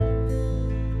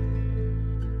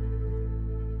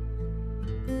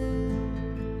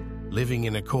living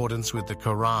in accordance with the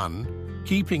Quran,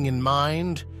 keeping in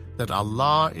mind that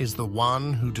Allah is the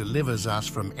one who delivers us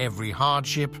from every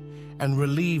hardship and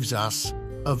relieves us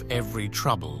of every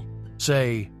trouble.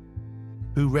 Say,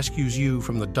 who rescues you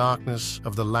from the darkness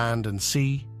of the land and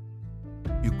sea?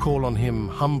 You call on him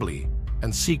humbly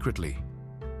and secretly.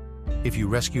 If you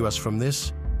rescue us from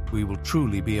this, we will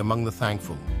truly be among the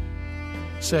thankful.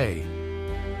 Say,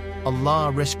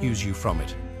 Allah rescues you from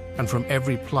it and from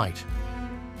every plight.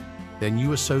 Then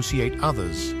you associate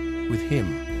others with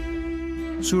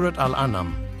him. Surat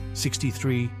Al-An'am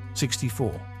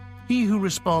 63-64. He who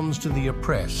responds to the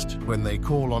oppressed when they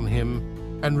call on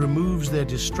him and removes their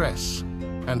distress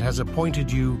and has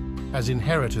appointed you as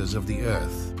inheritors of the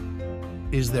earth.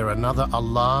 Is there another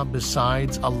Allah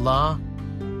besides Allah?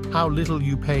 How little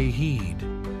you pay heed.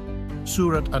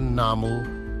 Surat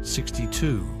An-Naml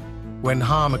 62. When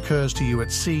harm occurs to you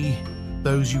at sea,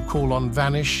 those you call on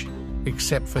vanish,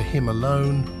 except for him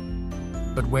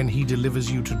alone. But when he delivers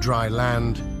you to dry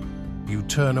land, you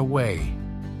turn away.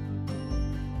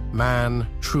 Man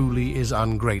truly is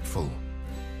ungrateful.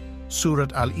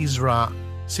 Surat Al-Isra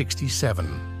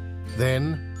 67.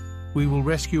 Then we will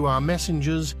rescue our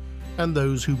messengers and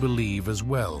those who believe as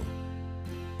well.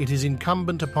 It is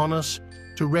incumbent upon us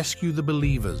to rescue the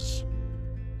believers.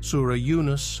 Surah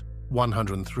Yunus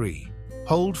 103.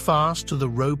 Hold fast to the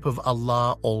rope of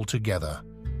Allah altogether,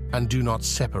 and do not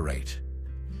separate.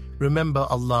 Remember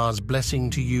Allah's blessing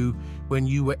to you when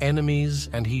you were enemies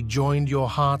and He joined your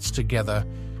hearts together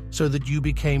so that you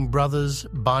became brothers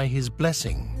by His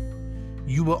blessing.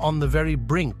 You were on the very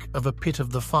brink of a pit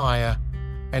of the fire,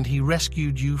 and He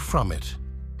rescued you from it.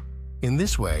 In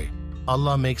this way,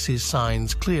 Allah makes His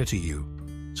signs clear to you,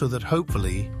 so that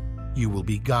hopefully you will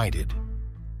be guided.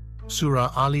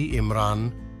 Surah Ali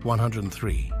Imran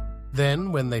 103.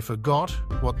 Then, when they forgot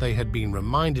what they had been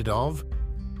reminded of,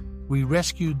 we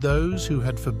rescued those who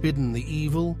had forbidden the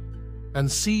evil and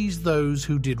seized those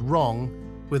who did wrong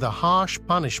with a harsh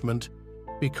punishment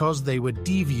because they were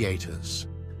deviators.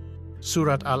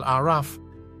 Surat Al-Araf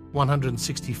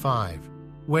 165.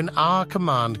 When our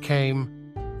command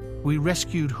came, we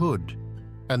rescued Hud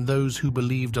and those who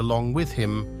believed along with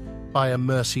him by a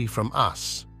mercy from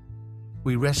us.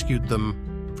 We rescued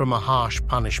them from a harsh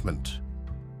punishment.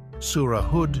 Surah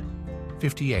Hud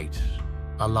 58.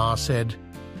 Allah said,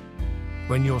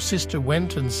 when your sister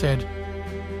went and said,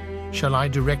 shall I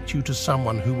direct you to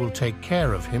someone who will take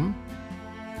care of him?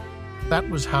 That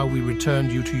was how we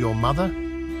returned you to your mother,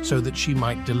 so that she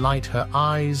might delight her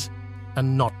eyes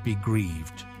and not be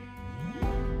grieved.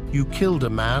 You killed a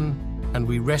man, and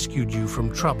we rescued you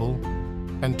from trouble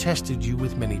and tested you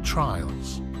with many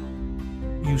trials.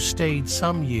 You stayed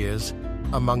some years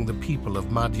among the people of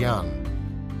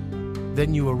Madian.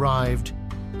 Then you arrived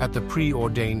at the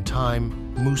preordained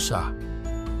time, Musa.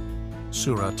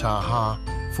 Surah Taha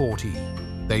 40.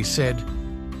 They said,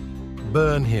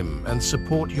 burn him and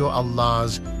support your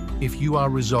Allahs if you are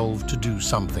resolved to do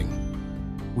something.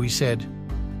 We said,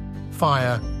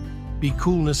 fire, be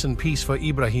coolness and peace for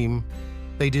Ibrahim.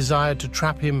 They desired to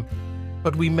trap him,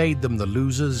 but we made them the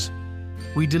losers.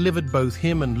 We delivered both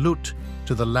him and Lut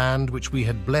to the land which we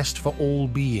had blessed for all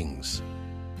beings.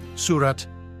 Surat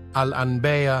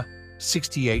Al-Anbiya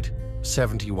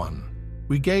 68-71.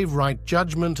 We gave right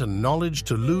judgment and knowledge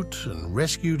to Lut and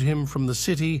rescued him from the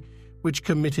city which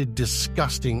committed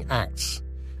disgusting acts.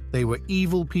 They were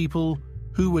evil people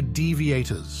who were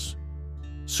deviators.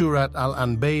 Surat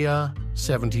Al-Anbiya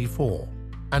 74.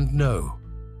 And know,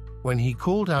 when he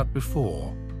called out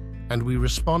before, and we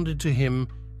responded to him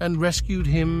and rescued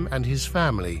him and his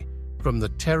family from the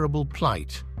terrible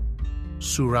plight.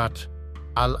 Surat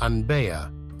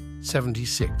Al-Anbiya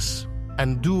 76.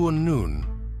 And Nun,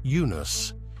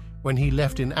 Yunus, when he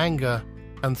left in anger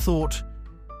and thought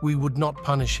we would not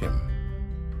punish him.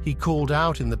 He called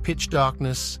out in the pitch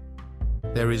darkness,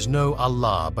 there is no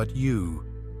Allah but you.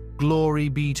 Glory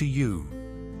be to you.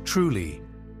 Truly,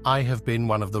 I have been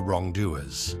one of the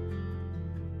wrongdoers.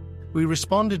 We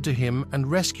responded to him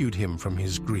and rescued him from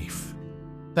his grief.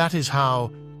 That is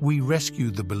how we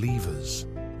rescue the believers.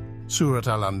 Surat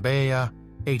Al-Anbiya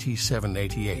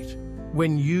 87-88.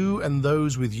 When you and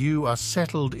those with you are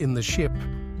settled in the ship,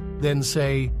 then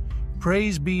say,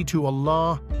 praise be to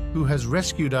Allah who has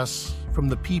rescued us from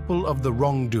the people of the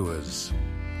wrongdoers.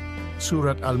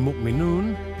 Surat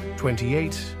Al-Mu'minun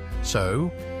 28.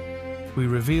 So, we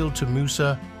revealed to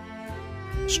Musa,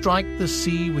 strike the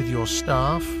sea with your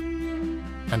staff,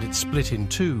 and it split in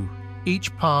two,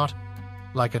 each part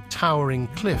like a towering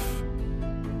cliff,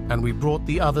 and we brought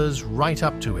the others right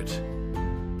up to it.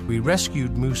 We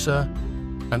rescued Musa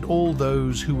and all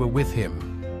those who were with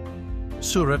him.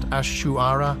 Surat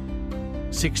Ash-Shu'ara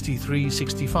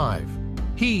 63-65.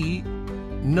 He,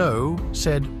 No,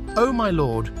 said, "O my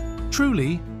Lord,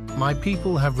 truly my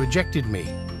people have rejected me.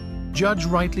 Judge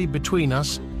rightly between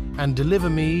us and deliver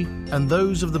me and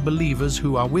those of the believers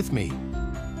who are with me."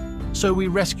 So we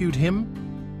rescued him,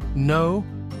 No,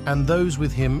 and those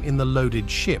with him in the loaded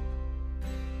ship.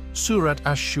 Surat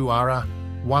Ash-Shu'ara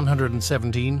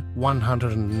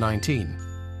 117-119.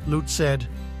 Lut said,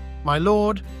 "My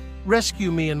Lord,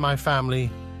 rescue me and my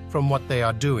family from what they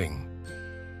are doing."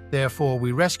 Therefore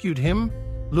we rescued him,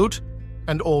 Lut,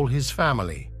 and all his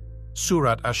family.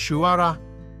 Surat Ash-Shu'ara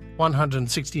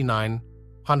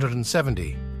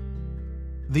 169-170.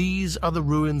 These are the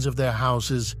ruins of their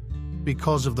houses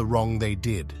because of the wrong they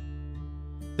did.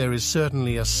 There is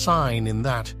certainly a sign in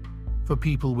that for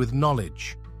people with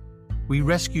knowledge. We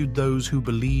rescued those who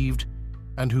believed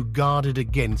and who guarded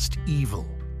against evil.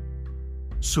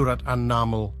 Surat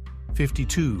An-Naml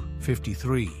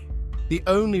 52-53. The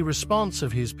only response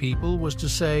of his people was to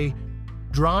say,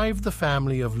 "Drive the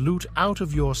family of Lut out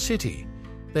of your city.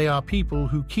 They are people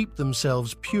who keep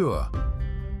themselves pure."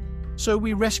 So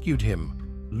we rescued him,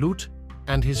 Lut,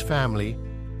 and his family,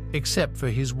 except for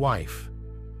his wife.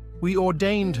 We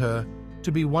ordained her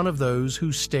to be one of those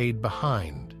who stayed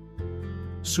behind.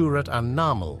 Surat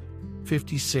An-Naml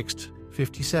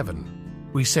 56-57.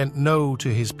 We sent No to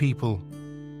his people,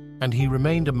 and he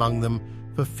remained among them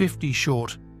for 50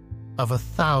 short of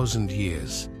 1,000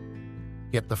 years.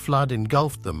 Yet the flood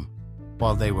engulfed them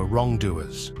while they were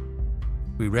wrongdoers.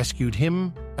 We rescued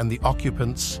him and the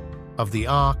occupants of the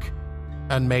ark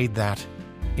and made that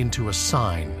into a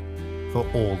sign for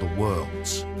all the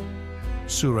worlds.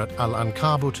 Surat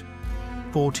Al-Ankabut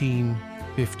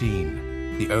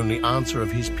 14-15. The only answer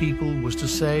of his people was to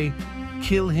say,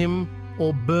 "Kill him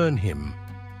or burn him."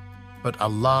 But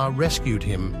Allah rescued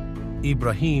him,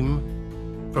 Ibrahim,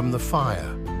 from the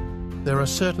fire. There are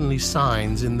certainly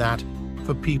signs in that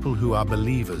for people who are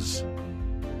believers.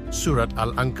 Surat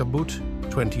Al-Ankabut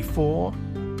 24.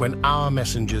 When our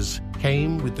messengers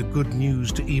came with the good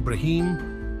news to Ibrahim,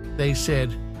 they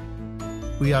said,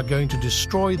 "We are going to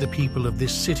destroy the people of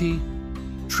this city.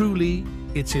 Truly,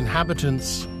 its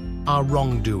inhabitants are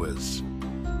wrongdoers."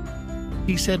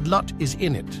 He said, "Lut is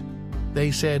in it." They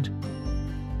said,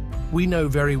 "We know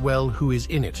very well who is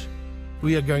in it.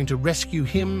 We are going to rescue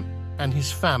him and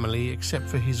his family except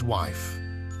for his wife.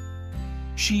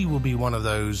 She will be one of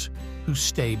those who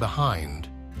stay behind."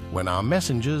 When our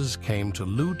messengers came to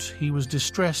Lut, he was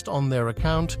distressed on their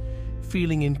account,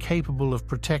 feeling incapable of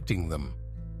protecting them.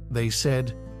 They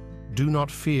said, "Do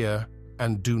not fear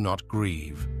and do not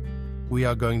grieve. We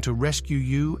are going to rescue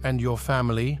you and your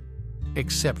family,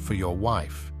 except for your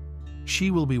wife.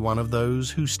 She will be one of those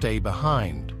who stay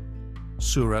behind."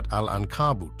 Surat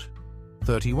Al-Ankabut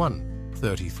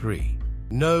 31-33.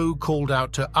 No called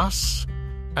out to us,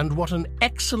 and what an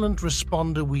excellent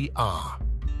responder we are.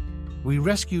 We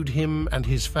rescued him and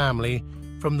his family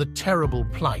from the terrible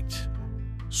plight.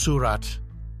 Surat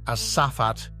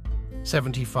As-Safat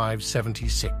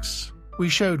 75-76. We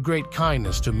showed great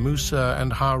kindness to Musa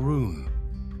and Harun.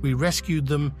 We rescued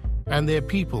them and their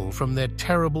people from their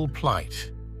terrible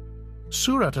plight.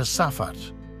 Surat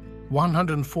As-Safat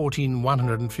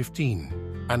 114-115.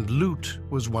 And Lut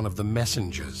was one of the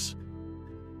messengers.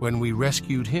 When we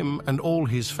rescued him and all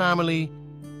his family,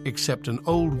 except an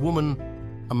old woman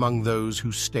among those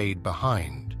who stayed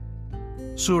behind.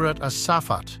 Surat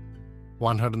As-Safat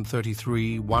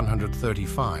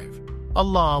 133-135.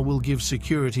 Allah will give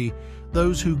security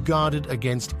those who guarded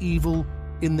against evil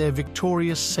in their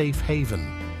victorious safe haven.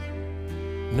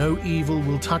 No evil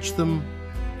will touch them,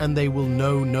 and they will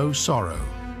know no sorrow.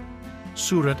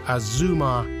 Surat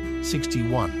Az-Zumar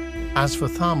 61. As for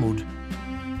Thamud,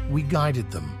 we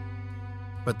guided them,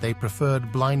 but they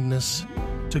preferred blindness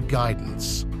to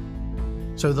guidance.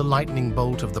 So the lightning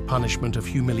bolt of the punishment of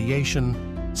humiliation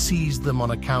seized them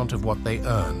on account of what they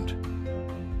earned.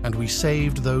 And we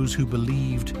saved those who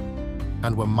believed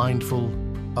and were mindful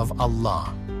of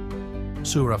Allah.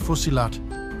 Surah Fussilat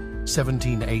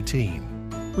 17-18.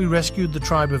 We rescued the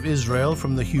tribe of Israel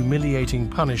from the humiliating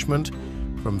punishment.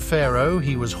 From Pharaoh,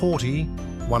 he was haughty,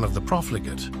 one of the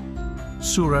profligate.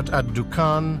 Surat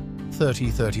Ad-Dukhan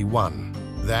 30-31.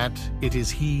 That it is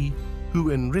he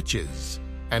who enriches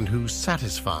and who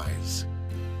satisfies.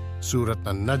 Surat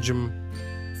An-Najm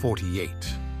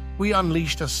 48. We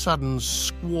unleashed a sudden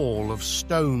squall of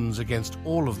stones against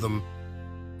all of them,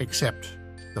 except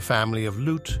the family of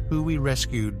Lut, who we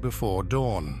rescued before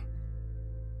dawn.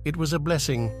 It was a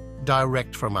blessing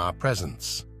direct from our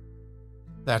presence.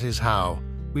 That is how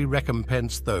we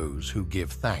recompense those who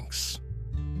give thanks.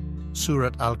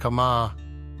 Surat Al-Qamar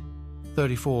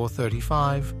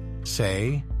 34:35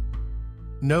 say,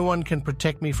 "No one can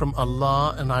protect me from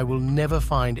Allah, and I will never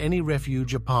find any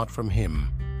refuge apart from Him."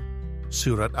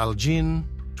 Surat Al-Jinn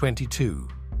 22.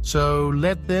 So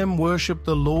let them worship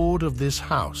the Lord of this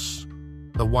house,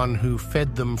 the one who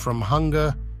fed them from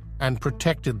hunger and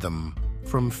protected them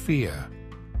from fear.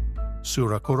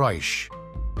 Surah Quraysh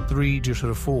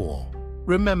 3-4.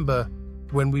 Remember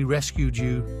when we rescued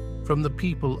you from the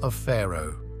people of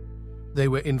Pharaoh. They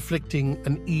were inflicting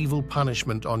an evil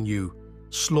punishment on you,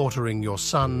 slaughtering your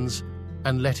sons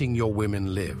and letting your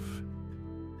women live.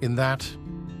 In that,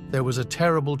 there was a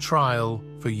terrible trial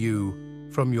for you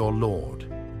from your Lord.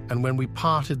 And when we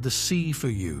parted the sea for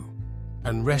you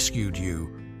and rescued you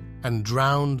and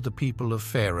drowned the people of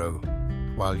Pharaoh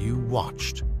while you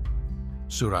watched.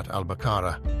 Surat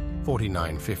Al-Baqarah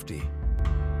 49:50.